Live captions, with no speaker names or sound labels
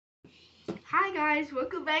Hi guys,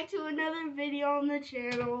 welcome back to another video on the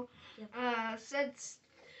channel. Yep. Since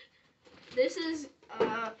this is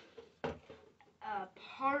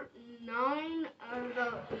part 9 of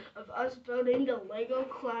us building the Lego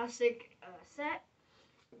Classic set,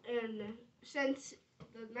 and since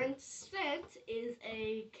the next set is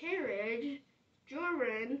a carriage,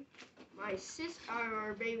 Jordan, my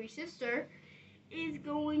our baby sister, is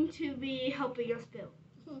going to be helping us build.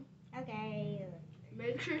 Okay.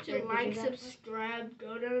 Make sure to like, subscribe,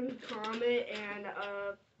 go down and comment, and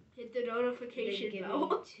hit the notification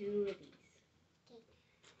bell. Give me 2 of these. Okay.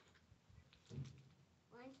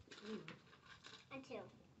 1 and 2.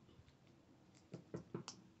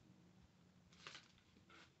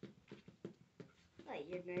 What,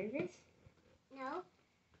 you're nervous? No.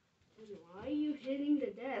 Why are you hitting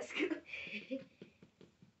the desk?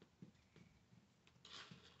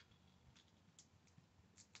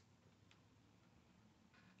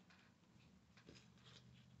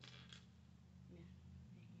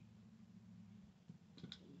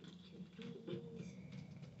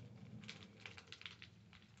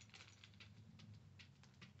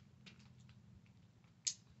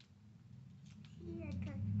 Here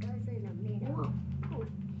goes in the middle. Whoa.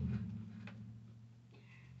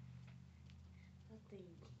 That thing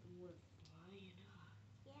went flying up.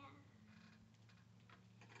 Yeah.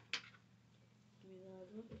 Give me the other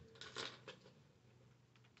one.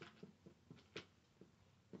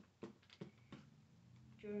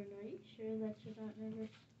 Jordan, are you sure that you're not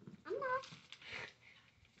nervous? I'm not.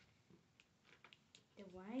 Then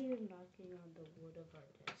why are you knocking on the wood of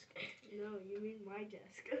our desk? No, you mean my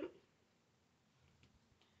desk.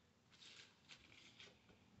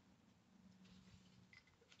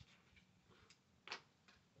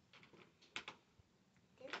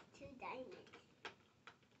 There's 2 diamonds.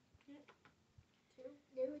 Yeah. 2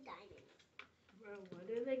 new diamonds. Bro, why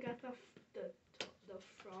do they got the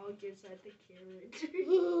frog inside the carriage? Give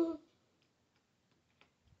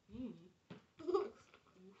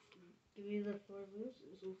me the 4 wheels.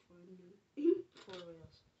 It's so funny. 4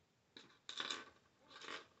 wheels.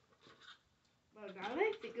 But now that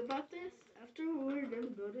I think about this, after we're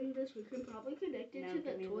done building this, we could probably connect it Now to the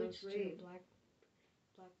give me toy those 2 train. black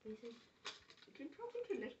pieces. We could probably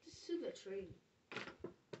connect this to the train. I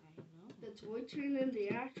know. The toy train and the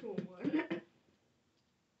actual one.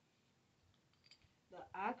 The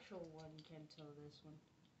actual one can tow this one.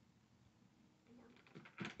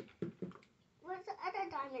 Where's the other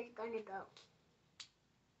diamond gonna go?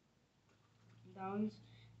 That one's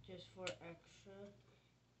just for extra,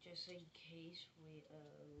 just in case we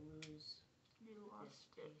lose. You lost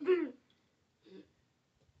it.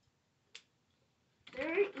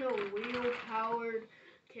 There ain't no wheel-powered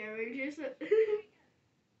carriages. You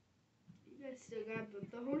guys still got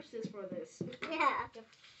the horses for this. Yeah.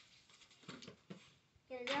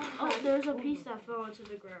 Oh, there's a piece that fell into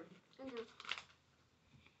the ground. What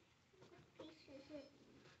piece is it?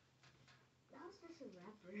 That was just a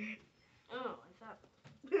wrapper. Oh, I thought.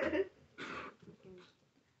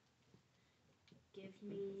 Give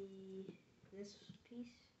me this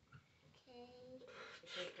piece.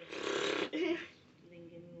 Okay. Then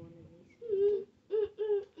give me one of these.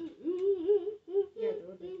 Yeah, those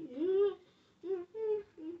are these.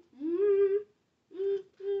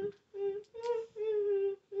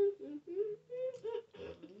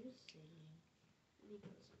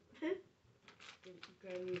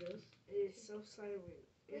 Grab me those. It is so silent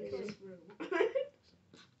in Which this room.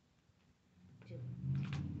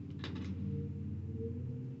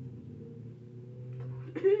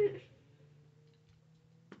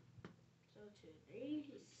 So today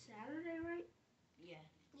is Saturday, right? Yeah.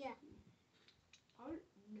 Yeah. Part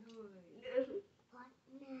 9. Part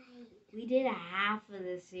 9. We did a half of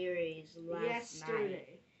the series last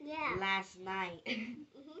night. Yeah. Last night.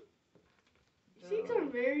 These things are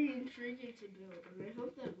very intriguing to build, and I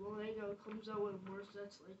hope that Lego comes out with more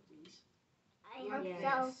sets like these. I hope Yes.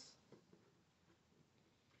 so.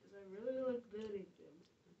 Because I really like building them.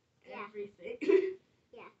 Yeah. Everything.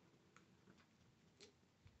 Yeah.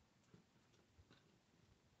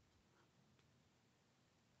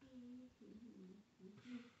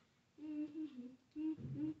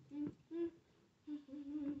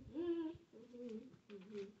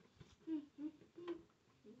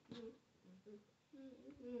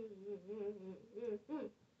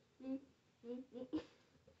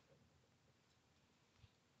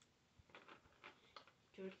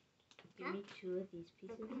 George, give me 2 of these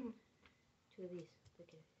pieces. 2 of these. Look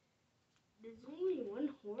at it. There's only one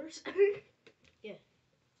horse? Yeah.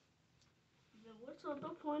 Then what's the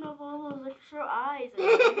point of all those extra eyes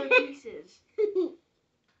and other pieces?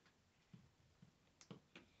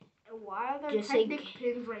 And why are there Just in Technic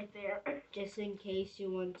pins right there? Just in case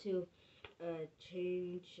you want to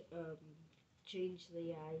change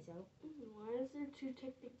the eyes out. Why is there 2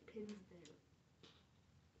 Technic pins there?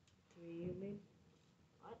 3, you mean?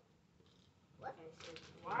 What? I said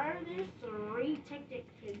Why are there 3 Technic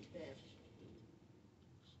pins there?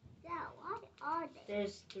 Yeah, what are they?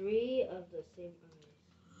 There's 3 of the same eyes.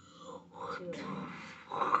 2.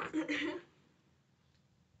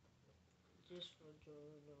 Just for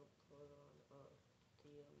Jordan, I'll put on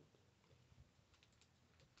the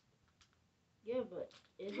Yeah, but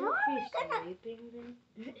isn't How are she we gonna- sleeping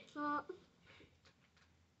then?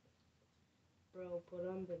 Bro, put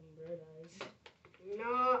on them red eyes.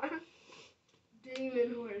 No.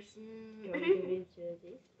 Demon horse. Do you want to give me 2 of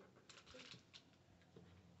these?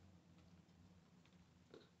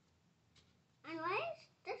 And why is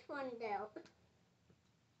this one there?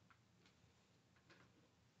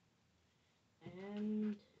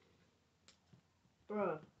 And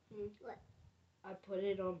bruh, What? I put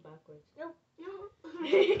it on backwards. No.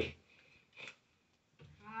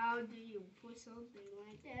 How do you put something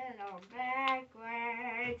like that on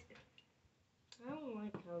backwards? I don't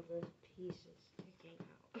like how this piece is sticking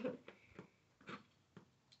out.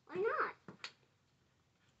 Why not?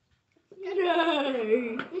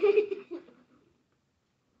 Yay!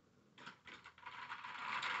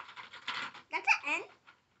 That's an end.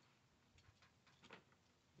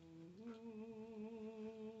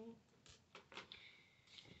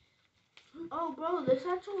 Oh, bro, this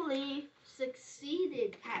actually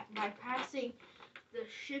succeeded by passing the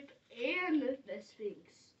ship and the Sphinx.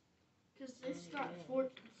 Because this got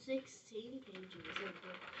 16 pages.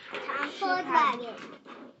 Time Ship for a had- dragon.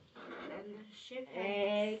 And the ship had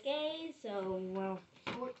Okay, so well,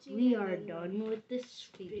 14. we and are then done with this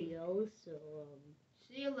video. So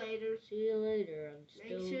See you later. see you later. I'm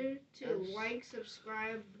Make still sure to I'm s- like,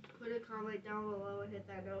 subscribe, put a comment down below, and hit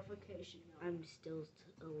that notification bell. I'm still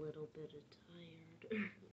a little bit tired.